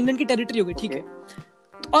इंग्लैंड की टेरिटरी हो गई, ठीक है।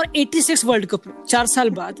 और 86 वर्ल्ड कप में 4 साल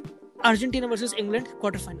बाद Argentina versus England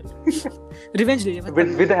quarter final, revenge ले लिया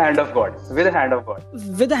with the hand of God, with the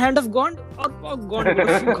hand of God और God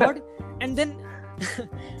and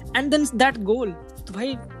then that goal. तो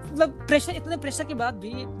भाई मतलब प्रेशर, इतने प्रेशर के बाद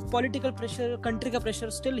भी, पॉलिटिकल प्रेशर, कंट्री का pressure,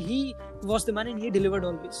 still he was the man and he delivered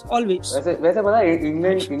always. वैसे पता है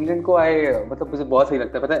इंग्लैंड को मतलब मुझे बहुत सही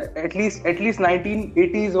लगता है, पता है, एटलीस्ट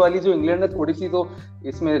 1980s वाली जो इंग्लैंड है थोड़ी सी तो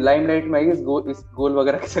इसमें लाइमलाइट में आई इस गोल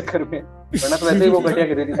वगैरह के चक्कर में, वरना तो वैसे ही वो घटिया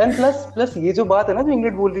कर देती। एंड प्लस ये जो बात है ना जो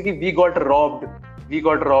इंग्लैंड बोल रही है कि वी गॉट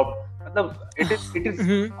रॉब्ड, मतलब इट इज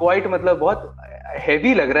क्वाइट, मतलब बहुत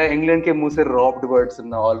हेवी लग रहा है इंग्लैंड के मुंह से रॉब्ड वर्ड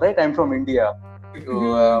सुनना। All right, I am from India, तो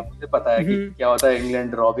मुझे पता है कि क्या होता है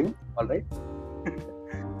इंग्लैंड रॉबिंग। ऑल राइट,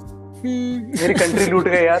 मेरी कंट्री लूट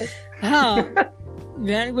गए यार। हाँ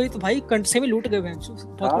वही तो भाई, कंट्री में लूट गए बहुत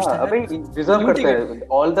कुछ था। अबे डिजर्व करते हैं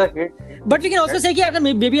all the hit. But we can also say कि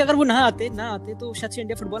अगर बेबी अगर वो ना आते तो शायद से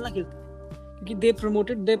इंडिया फुटबॉल ना खेलता, क्योंकि दे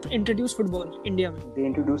इंट्रोड्यूस फुटबॉल इंडिया में, दे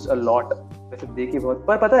इंट्रोड्यूस अ लॉट। वैसे देखिए बहुत,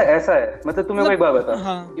 पर पता है ऐसा है, मतलब तुम्हें को एक बात बता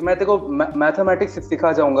कि मैं तेरे को मैथमेटिक्स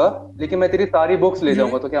सिखा जाऊंगा लेकिन मैं तेरी सारी बुक्स ले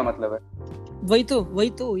जाऊंगा, तो क्या मतलब है? वही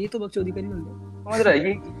तो ये तो बकचोदी करी उन्होंने, समझ रहा है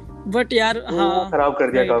ये? बट यार हाँ खराब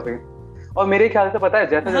कर दिया काफी। और मेरे ख्याल से पता है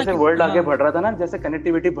जैसे वर्ल्ड आगे बढ़ रहा था ना, जैसे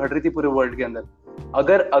कनेक्टिविटी बढ़ रही थी पूरे वर्ल्ड के अंदर,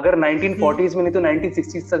 अगर 1940s में नहीं तो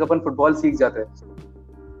 1960s तक अपन फुटबॉल सीख जाते।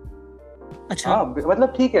 अच्छा हाँ,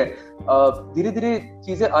 मतलब ठीक है, धीरे धीरे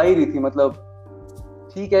चीजें आ ही रही थी, मतलब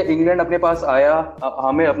ठीक है, इंग्लैंड अपने पास आया,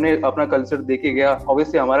 हमें अपना कल्चर देके गया।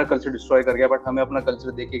 ऑब्वियसली हमारा कल्चर डिस्ट्रॉय कर गया, बट हमें अपना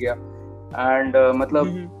कल्चर देके गया। एंड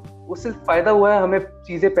मतलब उससे फायदा हुआ है, हमें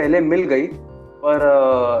चीजें पहले मिल गई। पर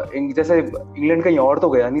जैसे इंग्लैंड कहीं और तो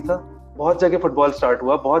गया नहीं था, बहुत जगह फुटबॉल स्टार्ट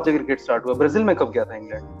हुआ, बहुत जगह क्रिकेट स्टार्ट हुआ। ब्राजील में कब गया था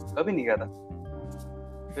इंग्लैंड? कभी नहीं गया था।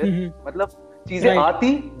 मतलब चीजें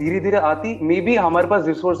आती, धीरे धीरे आती। मे बी हमारे पास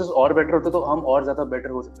रिसोर्सेज और बेटर होते तो हम और ज्यादा बेटर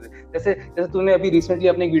हो सकते थे। जैसे तूने अभी रिसेंटली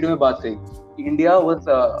अपने एक वीडियो में बात कही कि India was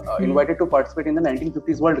invited to participate in the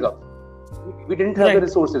 1950s World Cup, we didn't have the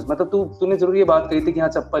resources. मतलब तूने जरूर ये बात कही थी कि हाँ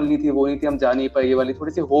चप्पल नहीं थी, वो नहीं थी, हम जा नहीं पाए, ये वाली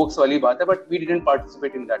थोड़ी सी होक्स वाली बात है, but we didn't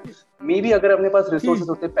participate in that. Maybe अगर अपने पास रिसोर्सेज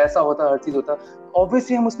होते, पैसा होता, हर चीज होता,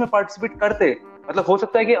 ऑब्वियसली हम उसमें पार्टिसिपेट करते। मतलब हो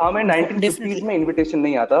सकता है कि हमें 1950s में इनविटेशन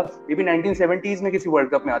नहीं आता, मे बी 1970s में किसी वर्ल्ड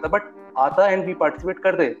कप में आता, बट आता एंड वी पार्टिसिपेट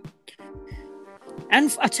करते एंड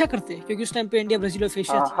अच्छा करते, क्योंकि उस टाइम पे इंडिया ब्राजील और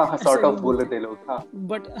फेशिया सॉर्ट ऑफ बोल रहे थे लोग।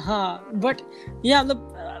 बट या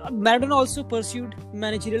मतलब Maradona also pursued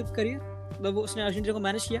managerial career, मतलब उसने अर्जेंटीना को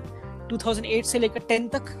मैनेज किया 2008 से लेकर 10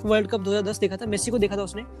 तक। वर्ल्ड कप 2010 देखा था, मेसी को देखा था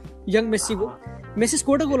उसने, यंग मेसी को। Messi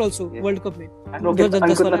scored a goal also World Cup में।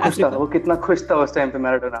 वो कितना खुश था उस टाइम पे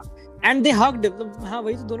मैराडोना, एंड दे हग्ड। मतलब हाँ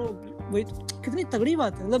वही तो दोनों, वही तो कितनी तगड़ी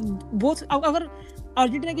बात है। मतलब बोथ, अगर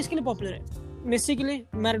अर्जेंटीना किसके लिए पॉपुलर है? मेसी के लिए,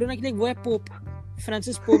 मैराडोना के लिए वो है पोप,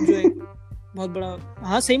 फ्रांसिस पोप जो है बहुत बड़ा,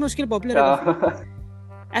 हाँ सही में उसके लिए पॉपुलर है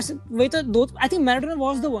ऐसे। वही तो दो, I think Maradona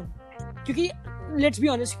was the one, क्योंकि लेट्स बी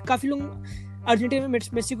ऑनेस्ट, काफी लोग अर्जेंटीना में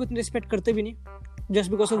मेसी को इतना रिस्पेक्ट करते भी नहीं,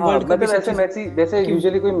 just because of world cup. मतलब वैसे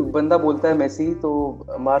यूजुअली कोई बंदा बोलता है मेसी तो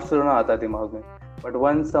बार्सिलोना आता है दिमाग में, but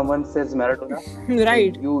one someone says Maradona,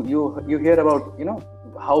 right, you here about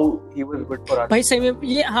how he was good for art. भाई सही में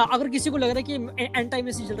ये, हाँ अगर किसी को लग रहा है कि एंटी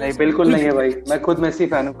मेसी चल रहा है, नहीं बिल्कुल नहीं है भाई, मैं खुद मेसी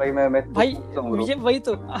फैन हूं भाई, मैं भाई मुझे वही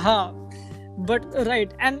तो, हाँ बट राइट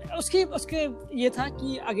एंड उसके ये था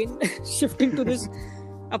कि अगेन शिफ्टिंग टू दिस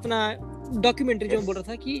अपना डॉक्यूमेंट्री जो मैं बोल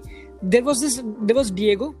रहा था कि there was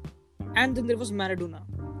Diego and then there was Maradona,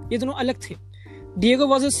 ये दोनों अलग थे। डिएगो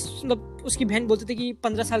वाज मतलब उसकी बहन बोलते थे कि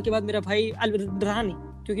 15 साल के बाद मेरा भाई रहा नहीं,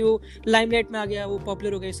 क्योंकि वो लाइमलाइट में आ गया, वो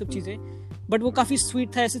पॉपुलर हो गया, ये सब चीजें, बट वो काफी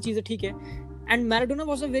स्वीट था, ऐसी चीजें, ठीक है। And Maradona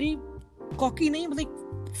was a very cocky, नहीं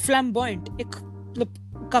मतलब फ्लैम्बॉयंट, एक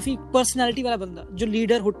मतलब काफी पर्सनालिटी वाला बंदा जो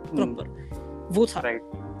लीडर हो प्रॉपर, वो था।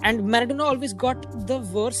 And Maradona always got the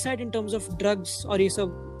worst side in terms of drugs और ये सब,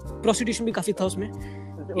 प्रोस्टिट्यूशन भी काफी था उसमें,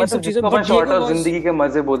 ये सब चीजें। बट शॉर्ट जिंदगी के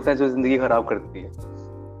मजे बोलते हैं जो जिंदगी खराब करती है।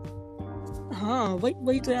 हाँ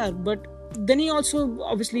वही तो यार। But then he also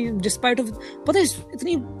obviously despite of, पता है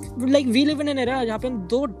इतनी like we live in an era जहाँ पे हम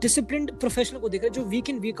दो disciplined professional को देख रहे हैं जो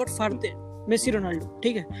week in week out फाड़ते हैं, मेसी रोनाल्डो,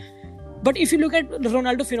 ठीक है। But if you look at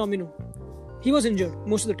Ronaldo phenomenon, he was injured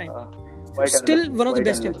most of the time, still one of the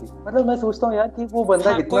best ever। मतलब मैं सोचता हूँ यार कि वो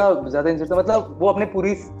बंदा कितना ज्यादा इंजर्ड था, मतलब वो अपने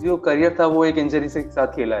पूरी जो करियर था वो एक इंजरी से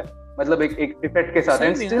साथ खेला है, मतलब एक डिफेक्ट के साथ,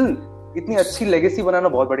 एंड स्टिल इतनी अच्छी लेगेसी बनाना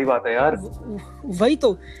बहुत बड़ी बात है यार। वही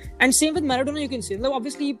तो। And same with Maradona, you can say मतलब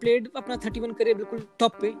ऑब्वियसली ही प्लेड अपना 31 करियर बिल्कुल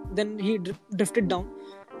टॉप पे, then he drifted down,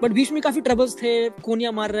 but बीच में काफी ट्रबल्स थे,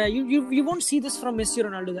 कोनिया मार रहा है, you won't see this from Messi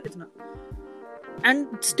Ronaldo इतना। एंड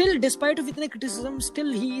स्टिल डिस्पाइट ऑफ इतने क्रिटिसिज्म,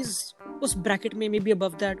 स्टिल ही इज उस ब्रैकेट में, maybe above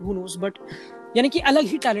that, who knows, but यानी कि अलग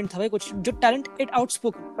ही टैलेंट था भाई, कुछ जो टैलेंट इट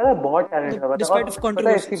आउटस्पोकन, पता है बहुत टैलेंट था। Despite of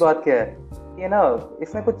controversy. इसकी बात क्या है कि ना,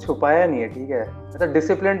 इसने कुछ छुपाया नहीं है, ठीक है, मतलब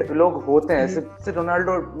डिसिप्लिन्ड लोग होते हैं, सिर्फ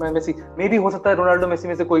रोनाल्डो मेसी, मे बी हो सकता है रोनाल्डो मेसी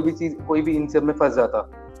में से कोई भी इन सब में फंस जाता,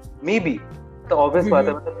 मे बी, तो ऑब्वियस बात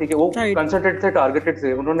है, मतलब ठीक है, वो कंसंट्रेटेड थे, टारगेटेड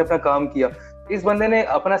थे, उन्होंने अपना काम किया। इस बंदे ने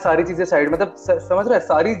अपना सारी चीजें साइड, मतलब समझ रहा है,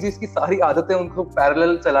 सारी चीज की सारी आदतें उनको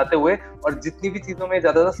पैरेलल चलाते हुए, और जितनी भी चीजों में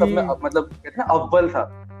ज्यादा था सब में मतलब कहते हैं अव्वल था,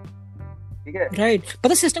 ठीक है। राइट।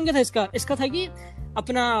 पता सिस्टम क्या था इसका था कि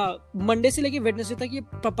अपना मंडे से लेके वेडनेसडे तक ये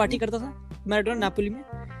पार्टी करता था मैराडोना नापोली में,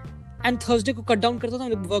 एंड थर्सडे को कट डाउन करता था,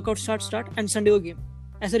 वर्कआउट स्टार्ट एंड संडे को गेम,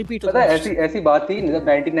 ऐसे रिपीट होता है। ऐसी बात थी जब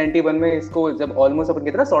 1991 में इसको जब ऑलमोस्ट अपन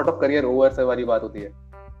कहते हैं ना सॉर्ट ऑफ करियर ओवर से वाली बात होती है,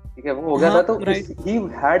 ठीक है, वो हो गया था। तो he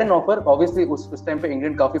had an offer, obviously उस टाइम पे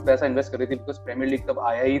इंग्लैंड काफी पैसा इन्वेस्ट कर रही थी, बिकॉज़ प्रीमियर लीग तब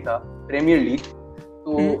आया ही था, प्रीमियर लीग,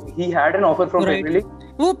 तो he had an offer from Premier League.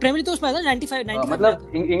 वो प्रीमियर लीग तो उसमें था 95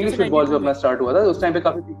 मतलब इंग्लिश फुटबॉल जो अपना स्टार्ट हुआ था उस टाइम पे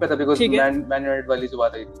काफी पीक पे था, बिकॉज़ मैन यूनाइटेड वाली जो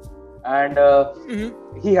बात आई थी, and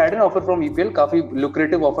he had an offer from EPL, काफी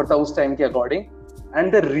लुक्रेटिव ऑफर था उस टाइम के according,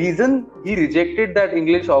 and the reason he rejected that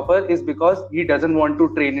English offer is because he doesn't want to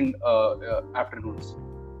train in afternoons.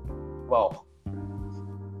 Wow.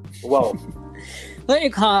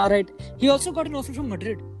 एक हाँ right, he also got an offer from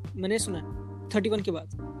Madrid, मैंने सुना 31 के बाद,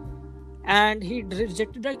 and he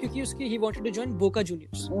rejected that क्योंकि उसके he wanted to join Boca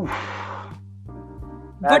Juniors,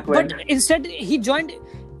 but instead he joined,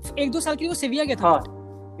 1-2 साल के लिए वो सेविया गया था।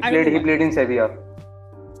 he played in Sevilla,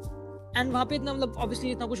 and वहाँ पे इतना मतलब obviously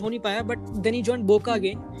इतना कुछ हो नहीं पाया, but then he joined Boca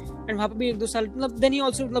again, and वहाँ पे भी 1-2 साल मतलब then he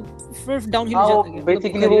also मतलब फिर downhill जाता गया।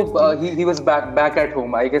 Basically वो he was back at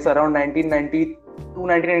home, I guess around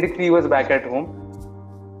 1992-1993 he was back at home,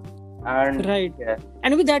 and right, and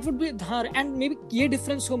maybe that would be Dhar, and maybe ये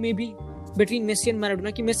difference हो maybe between Messi and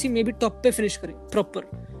Maradona कि Messi maybe top पे finish करे proper,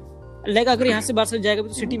 like अगर यहाँ से बाहर जाएगा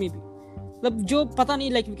तो City में भी, मतलब जो पता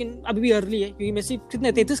नहीं, like we can अभी भी early है क्योंकि Messi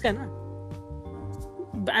कितने 33 का है ना,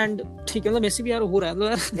 एंड ठीक है, मतलब मेसी भी यार हो रहा है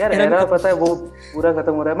यार एरा, पता है वो पूरा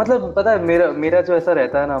खत्म हो रहा है। मतलब पता है मेरा जो ऐसा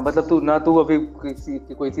रहता है ना, मतलब तू अभी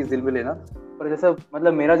कोई चीज दिल में लेना, पर जैसा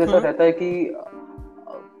मतलब मेरा जैसा रहता है कि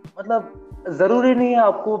मतलब जरूरी नहीं है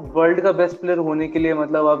आपको वर्ल्ड का बेस्ट प्लेयर होने के लिए,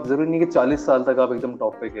 मतलब आप जरूरी नहीं कि 40 साल तक आप एकदम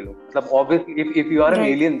टॉप पे खेलो, मतलब obviously if you are an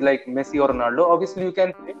alien like Messi और Ronaldo, obviously you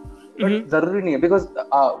can play, but जरूरी नहीं है, because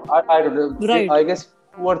I guess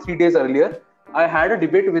 2 or 3 days earlier I had a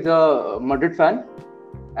debate with a Madrid fan,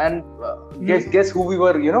 and guess who we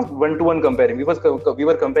were, you know, 1-to-1 comparing. We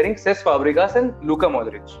were comparing Cesc Fabregas and Luka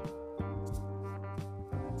Modric.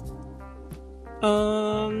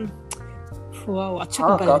 wow, अच्छा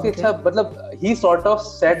comparison, काफी अच्छा, मतलब he sort of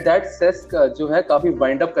said that Cesc जो है काफी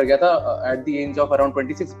wind up कर गया था at the age of around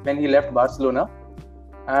 26 when he left Barcelona,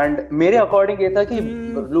 and मेरे अकॉर्डिंग ये था कि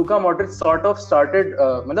Luka Modric sort of started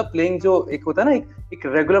मतलब playing जो एक होता है ना एक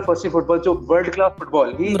रेगुलर फर्स्ट फुटबॉल, जो world class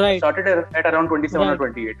football, he started at around 27 or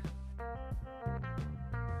 28.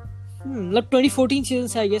 मतलब 2014 सीजन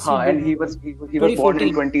से I guess, हाँ, and he was born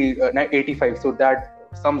in 1985, so that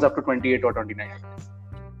sums up to 28 or 29.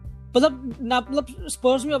 मतलब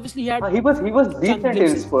स्पर्स में obviously he was decent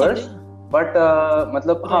in Spurs, but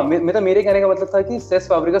मतलब हाँ, मेरे कहने का मतलब था कि cess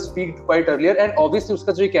फैब्रिगास peaked quite earlier, and obviously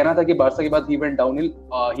उसका जो कहना था कि बार्सा के बाद he went downhill,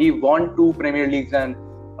 he won 2 Premier Leagues and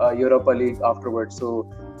Europa League afterwards, so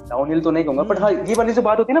downhill तो नहीं कहूंगा, बट हाँ ये वाली जो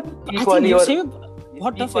बात होती है ना पीक वाली और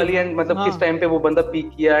बहुत टफ है एंड मतलब किस टाइम पे वो बंदा पीक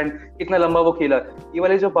किया एंड कितना लंबा वो खेला, ये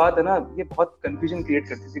वाली जो बात है ना ये बहुत कंफ्यूजन क्रिएट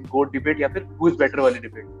करती है गोट डिबेट या फिर हु इज बेटर वाली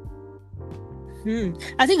डिबेट।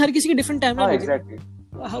 आई थिंक हर किसी की डिफरेंट टाइम है। एग्जैक्टली,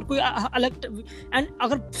 हर कोई अलग। एंड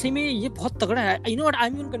अगर सही में ये बहुत तगड़ा है, you know what, I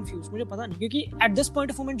am even confuse, मुझे पता नहीं, क्योंकि at this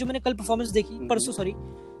point of moment जो मैंने कल परफॉर्मेंस देखी परसों, सॉरी,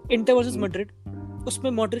 इंटर वर्सेस मैड्रिड,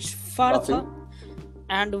 उसमें मॉड्रिच फाड़ था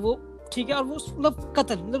एंड वो ठीक है, और वो मतलब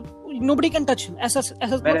कतल, मतलब नोबडी कैन टच हिम, ऐसा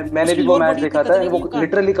मैंने भी वो मैच देखा था, वो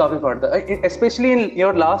लिटरली काफी फाड़ था, specially in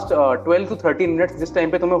your last 12 to 13 minutes, जिस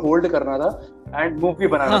टाइम पे तुम्हें होल्ड करना था एंड मूव भी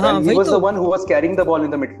बनाना था, he was the one who was carrying the ball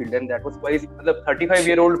in the midfield and that was quite, मतलब 35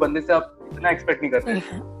 ईयर ओल्ड बंदे से आप इतना एक्सपेक्ट नहीं करते।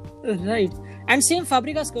 राइट, एंड सेम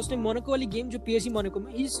फैब्रिगास का उसने मोनाको वाली गेम जो पीएसजी मोनाको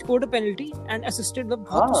में he scored a penalty and assisted, मतलब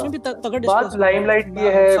बहुत उसमें भी तगड़ा डिस्प्ले। बात लाइमलाइट की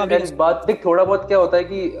है, एंड बात देख थोड़ा बहुत क्या होता है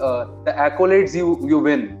कि the accolades you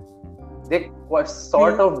win, they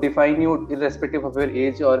sort of define you irrespective of your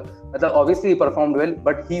age, or मतलब obviously he performed well,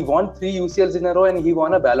 but he won 3 UCLs in a row and he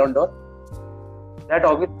won a Ballon d'Or. That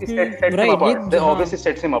obviously sets him apart. That obviously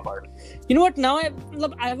sets him apart. You know what, now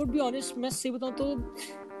I would be honest, मैं सही बताऊं तो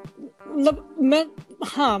मतलब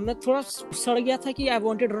मैं थोड़ा सड़ गया था कि I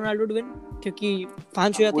wanted Ronaldo to win, क्योंकि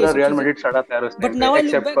फैन हो जाते पूरा रियल मैड्रिड सड़ा था उस टाइम पे,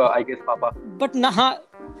 except I guess पापा,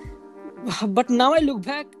 but now I look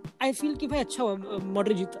back, I feel कि भाई अच्छा हुआ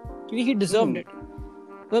मॉड्रिच जीता, क्योंकि he deserved it,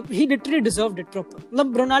 मतलब he literally deserved it proper,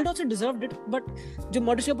 मतलब रोनाल्डो से deserved it, but जो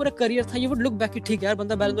मॉड्रिच का पूरा करियर था, ये would look back कि ठीक है यार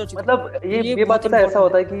बंदा बैलन डोर जीता, मतलब ये बात पता है ऐसा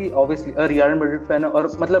होता है कि obviously रियल मैड्रिड फैन, और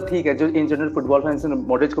मतलब ठीक है जो इन जनरल फुटबॉल फैंस ने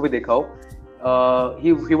मॉड्रिच को भी देखा हो, he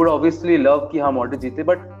would obviously love कि हाँ मॉड्रिच जीते,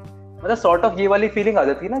 but मतलब sort of ये वाली फीलिंग आ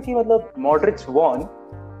जाती है ना कि मतलब Modric won,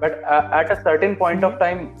 but at a certain point of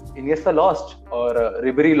time Iniesta lost और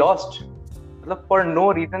रिबेरी lost, मतलब for no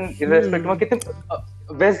reason, irrespective of कितने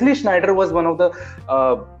Wesley Snyder was one of the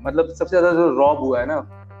मतलब सबसे ज्यादा जो रॉब हुआ है ना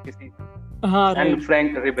किसी, एंड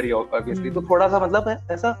फ्रैंक रिबेरी ऑब्वियसली, तो थोड़ा सा मतलब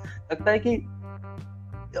ऐसा लगता है कि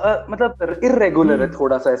मतलब इररेगुलर है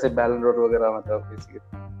थोड़ा सा ऐसे बैलन डोर वगैरह, मतलब इसलिए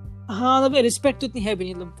मतलब रिस्पेक्ट तो इतनी है भी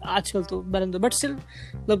नहीं, मतलब आजकल तो बैलन डोर, बट स्टिल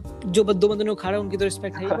मतलब जो दो बंदों ने उखाड़ा उनकी तो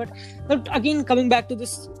रिस्पेक्ट है, but again coming back to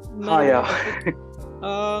this,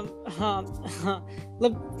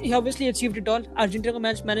 मतलब he obviously achieved it all, अर्जेंटीना को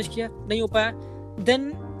मैच मैनेज किया, नहीं हो पाया, then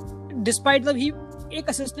despite that he एक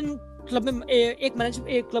असिस्टेंट क्लब में एक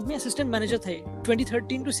क्लब में असिस्टेंट मैनेजर थे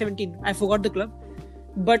 2013 to 17, I forgot the club,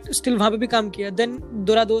 but still वहाँ पे भी काम किया, then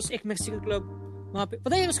दोरादोस एक मैक्सिकन क्लब, वहाँ पे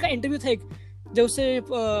पता है उसका इंटरव्यू था एक, जब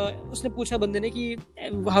उसने पूछा बंदे ने कि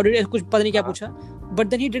how did, कुछ पता नहीं क्या पूछा, but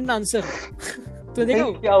then he didn't answer तो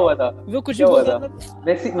देखो क्या हुआ था, वो कुछ बोल रहा था,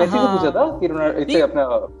 मेसी को पूछा था कि इससे अपना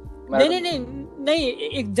नहीं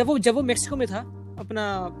एक जब वो मेक्सिको में था अपना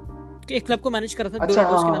एक क्लब को मैनेज कर रहा था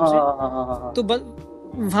दोरादोस के नाम से, तो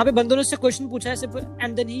वहां पे बंदों ने उससे क्वेश्चन पूछा ऐसे,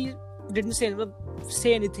 and then he didn't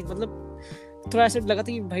say anything, मतलब थोड़ा ऐसा लगा था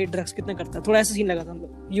कि भाई ड्रग्स कितना करता है, थोड़ा ऐसा सीन लगा था,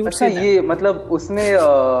 मतलब यू वुड से ये मतलब उसने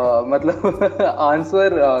मतलब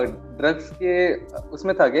आंसर ड्रग्स के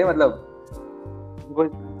उसमें था क्या, मतलब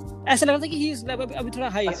ऐसा लग रहा था कि ही इज अभी थोड़ा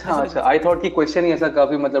हाई। अच्छा आई थॉट कि क्वेश्चन ही ऐसा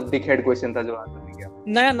काफी मतलब डिकहेड क्वेश्चन था जो आंसर नहीं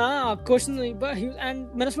किया। ना क्वेश्चन नहीं, एंड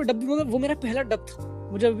मैंने उसमें डब भी, वो मेरा पहला डब था,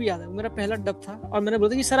 मुझे अभी याद है, वो मेरा पहला डब था, और मैंने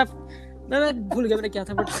बोला कि सर आप, मैं भूल गया मैंने क्या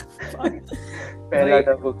था, बट पहला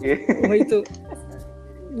डब ओके वही तो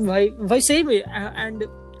भाई सही में, एंड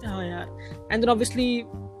हाँ यार, एंड देन ऑब्वियसली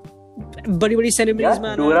बड़ी सेरेमनीज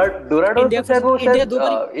में डोराडोस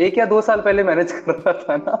एक या 2 साल पहले मैनेज कर रहा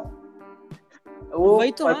था ना वो,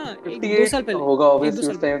 वही तो, हाँ 2 साल पहले होगा ऑब्वियसली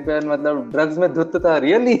उस टाइम पे, मतलब ड्रग्स में धुत था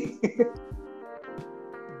रियली।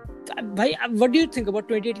 भाई what do you think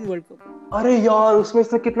about 2018 world cup? अरे यार उसमें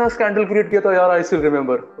इसने कितना स्कैंडल क्रिएट किया था यार, आई स्टिल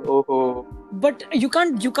रिमेंबर। ओहो, बट यू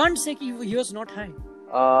कांट से कि ही वाज नॉट हाई।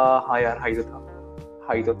 हां यार हाई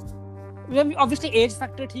तो obviously age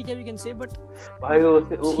factor ठीक है, we can say, but भाई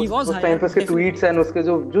उस टाइम पे उसके ट्वीट्स एंड उसके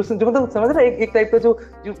जो मतलब समझ रहा है, एक टाइप का जो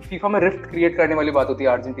फीफा में रिफ्ट क्रिएट करने वाली बात होती है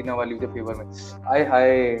अर्जेंटीना वाली के फेवर में,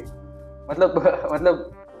 हाय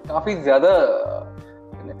मतलब काफी ज्यादा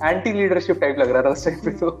एंटी लीडरशिप टाइप लग रहा था उस टाइम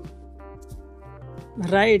पे तो,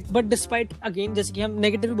 राइट। बट डिस्पाइट अगेन, जैसे कि हम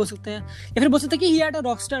नेगेटिव भी बोल सकते हैं या फिर बोल सकते हैं कि he had a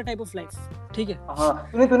rockstar type of life, ठीक है। हां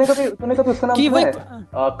तूने कभी उसका नाम सुना है?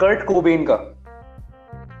 कर्ट कोबेन का।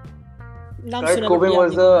 Kurt Cobain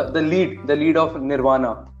was the lead of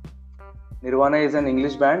Nirvana. Nirvana is an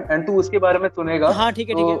English band, and तू उसके बारे में सुनेगा। हाँ ठीक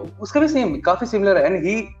है। उसका भी सेम काफी सिमिलर है, and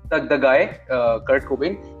he the guy Kurt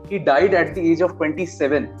Cobain, he died at the age of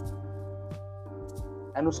 27,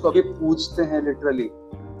 and उसको अभी पूछते हैं literally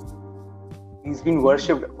he's been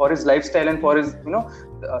worshipped for his lifestyle and for his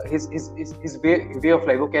his way of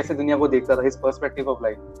life. वो कैसे दुनिया को देखता था, his perspective of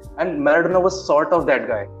life, and Maradona was sort of that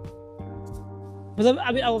guy. मतलब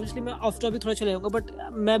अभी ऑब्वियसली मैं ऑफ टॉपिक थोड़ा चले जाऊंगा, बट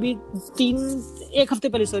मैं अभी एक हफ्ते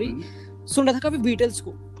पहले सुन रहा था काफी बीटल्स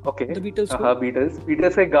को. ओके, द बीटल्स को. हाँ,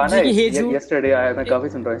 बीटल्स का एक गाना है, yesterday आया, मैं काफी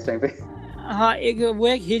सुन रहा हूँ इस टाइम पे. हाँ, एक वो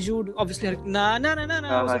एक हे जूड ऑब्वियसली ना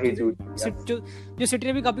हाँ, हे जूड जो सिटी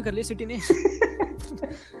ने भी कॉपी कर लिया. सिटी ने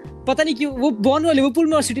पता नहीं क्यों, वो बॉर्न वाले लिवरपूल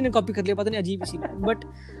में और सिटी ने कॉपी कर लिया, पता नहीं, अजीब सी. बट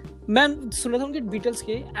मैं सुन रहा था उनके बीटल्स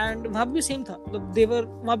के, एंड वहाँ भी सेम था. मतलब देवर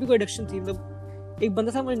वहाँ भी कोई एडिक्शन थी. मतलब एक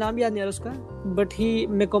बंदा था, मुझे नाम याद नहीं आ रहा उसका, बट ही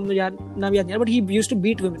मेरे को नाम याद नहीं आ रहा, but he used to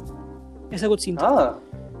beat women. ऐसा कुछ सीन था.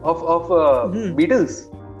 Of Beatles.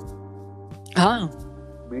 हाँ,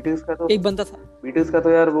 बीटल्स का तो एक बंदा था. बीटल्स का तो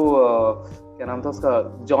यार वो क्या नाम था उसका,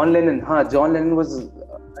 जॉन लेनन. हाँ, जॉन लेनन वाज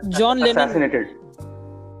assassinated.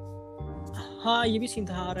 हाँ, ये भी सीन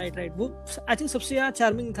था. हाँ, राइट. वो आई थिंक सबसे ज्यादा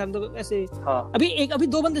चार्मिंग था. मतलब ऐसे हाँ. अभी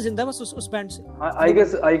दो बंदे जिंदा बस उस बैंड से.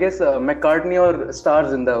 आई गेस मैककार्टनी और स्टार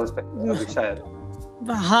जिंदा है उस पे अभी शायद.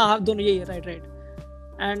 हाँ, दोनों यही है. राइट.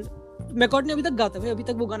 एंड मैककार्टनी अभी तक गाता है भाई, अभी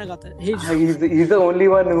तक वो गाना गाता है. He is the only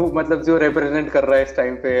one who मतलब जो रिप्रेजेंट कर रहा है इस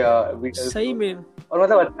टाइम पे बीटल्स. सही में. और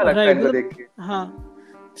मतलब अच्छा लगता है इनको देख के. हाँ,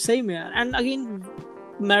 सही में यार. And again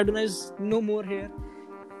Maradona is no more here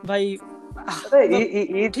भाई.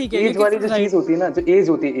 एज वाली जो चीज होती है ना, जो एज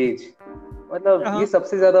होती है, एज मतलब ये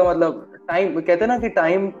सबसे ज्यादा, मतलब टाइम कहते हैं ना कि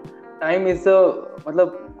टाइम इज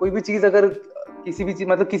मतलब कोई भी चीज अगर किसी भी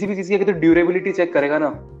चीज की अगर ड्यूरेबिलिटी चेक करेगा ना,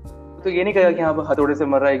 तो ये नहीं कहेगा कि हाँ हथौड़े से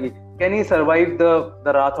मर जाएगी. Can he survive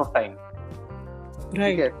the wrath of time.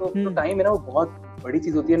 ठीक है, तो टाइम है ना, वो बहुत बड़ी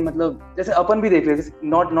चीज होती है. मतलब जैसे अपन भी देख ले,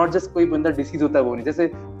 नॉट जस्ट कोई बंदा डिसीज होता है वो नहीं.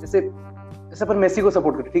 जैसे अपन मेसी को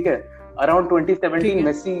सपोर्ट करते, ठीक है, around 2017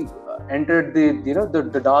 Messi entered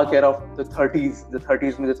the dark era of the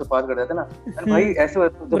 30s में जैसे पार कर जाते ना. और भाई ऐसे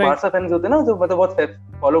जो बार्सा फैंस होते हैं ना, जो मतलब बहुत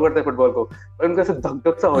फॉलो करते हैं फुटबॉल को, और उनको ऐसे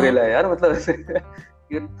धक सा हो रहा है यार. मतलब ऐसे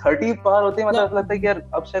ये 30 पार होते हैं, मतलब ऐसा लगता है कि यार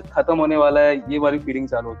अब शायद खत्म होने वाला है, ये वाली फीलिंग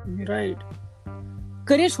चालू होती है. राइट.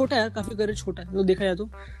 करियर छोटा है, काफी करियर छोटा है, तो देखा जाए तो.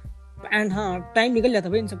 एंड हाँ, टाइम निकल जाता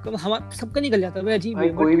है भाई इन सबका, सबका निकल जाता है भाई. अजीब है.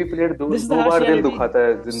 कोई भी प्लेयर दो बार दिल दुखाता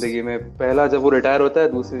है जिंदगी में. पहला जब वो रिटायर होता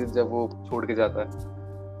है, दूसरी जब वो छोड़ के जाता है.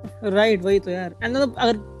 राइट, वही तो यार. एंड मतलब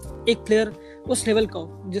अगर एक प्लेयर उस लेवल का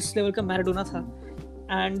हो जिस लेवल का मैराडोना था,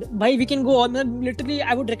 एंड भाई वी कैन गो ऑन. मतलब literally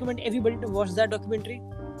I would recommend everybody to watch that documentary,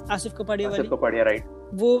 Asif Kapadia वाली. राइट.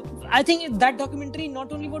 वो I think that documentary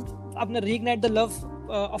not only would अपना reignite the love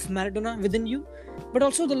of Maradona with in you, but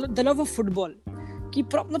also the love of football. कि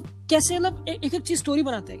मतलब कैसे मतलब एक चीज story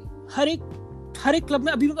बनाते हैं हर एक क्लब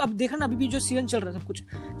में. अभी अब देखा ना, अभी भी जो सीजन चल रहा है सब कुछ,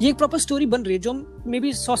 ये एक प्रॉपर स्टोरी बन रही है जो हम मे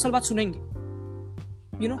बी 100 साल बाद सुनेंगे,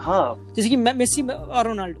 यू नो. हाँ, जैसे कि मेसी और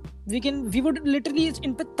रोनाल्डो, वी वुड लिटरली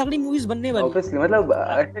इन पे तगड़ी मूवीज बनने वाली. ऑब्वियसली मतलब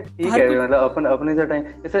ठीक है. मतलब अपने जो टाइम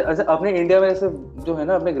जैसे अपने इंडिया में जैसे जो है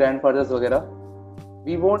ना, अपने ग्रैंडफादर्स वगैरह,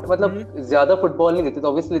 वी वोंट मतलब ज्यादा फुटबॉल नहीं देखते, तो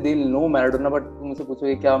obviously they will know Maradona. But तुम मुझसे पूछो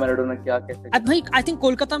ये क्या मैराडोना, क्या कैसे. भाई आई थिंक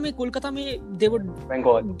कोलकाता में दे वुड,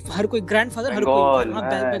 बंगाल, हर कोई ग्रैंडफादर, हर कोई. हां,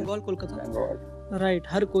 बंगाल, कोलकाता, राइट.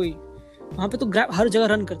 हर कोई वहां पे तो हर जगह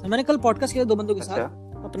रन करता है. मैंने कल पॉडकास्ट किया दो बंदों के साथ.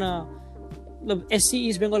 अपना मतलब एससी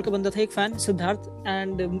ईस्ट बंगाल का बंदा था एक fan, Siddharth,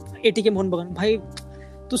 and ATK Mohan बगान. भाई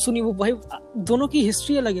तो सुनी, वो भाई दोनों की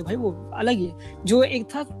हिस्ट्री अलग है भाई, वो अलग ही है. जो एक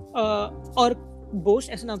था और बोस,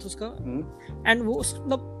 ऐसा नाम था उसका, एंड वो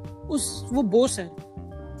वो बोस है,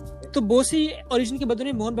 तो बोस ही ओरिजिन के बंदों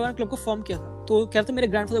ने मोहन बगान क्लब को फॉर्म किया था. तो क्या था, मेरे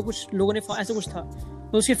ग्रैंडफादर कुछ लोगों ने ऐसा कुछ था,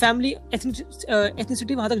 तो उसकी फैमिली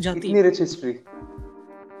एथनिसिटी वहां तक जाती है. इतनी रिच हिस्ट्री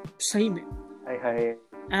सही में. हाय.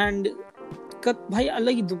 एंड भाई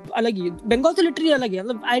अलग ही बंगाल तो लिटरली अलग है.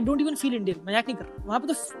 मतलब I don't even feel Indian, मजाक नहीं कर रहा. वहां पे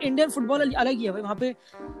तो इंडियन फुटबॉल अलग ही है भाई. वहां पे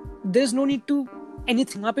there is no need to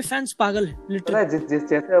anything. वहां पे फैंस पागल है लिटरली.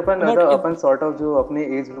 जैसे अपन सॉर्ट ऑफ जो अपने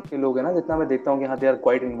एज ग्रुप के लोग हैं ना, जितना मैं देखता हूँ कि हाँ they are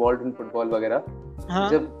quite involved in football वगैरह.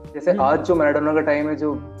 जब जैसे आज जो मैराडोना का टाइम है,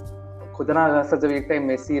 जो खुदा ना खास्ता जब एक टाइम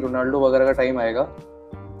मेसी, रोनाल्डो वगैरह का टाइम आएगा,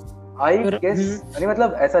 आई गेस, नहीं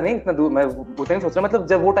मतलब ऐसा नहीं इतना दूर मैं उतना नहीं सोच रहा. मतलब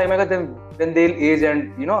जब वो टाइम आएगा, then they will as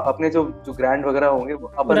and you know अपने जो ग्रैंड वगैरह होंगे,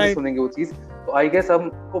 वो अपन नहीं सुनेंगे वो चीज. तो आई गेस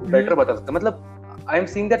हमको बेटर बता सकते. मतलब I am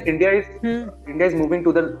seeing that India is moving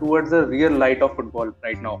towards the real light of football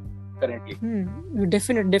right now currently.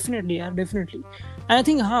 Definitely, yeah, definitely. And I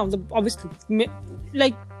think obviously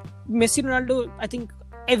like Messi, Ronaldo, I think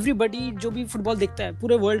everybody जो भी football देखता है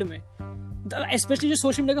पूरे world में, specially जो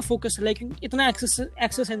social media का focus है, like इतना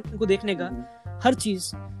एक्सेस है उनको देखने का हर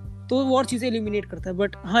चीज, तो वो और चीजें एलिमिनेट करता है.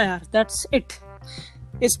 बट हाँ यार, दैट्स इट.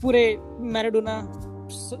 इस पूरे मैराडोना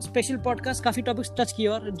स्पेशल पॉडकास्ट काफी टॉपिक्स टच किए,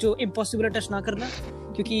 और जो इम्पॉसिबल है टच ना करना,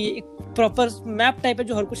 क्योंकि ये एक प्रॉपर मैप टाइप है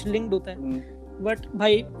जो हर कुछ लिंक्ड होता है. बट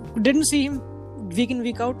भाई didn't see him week in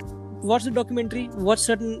week out, watch the documentary, watch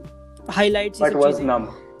certain highlights,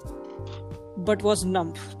 but was numb,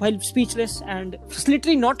 while speechless, and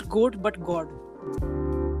literally not goat but god.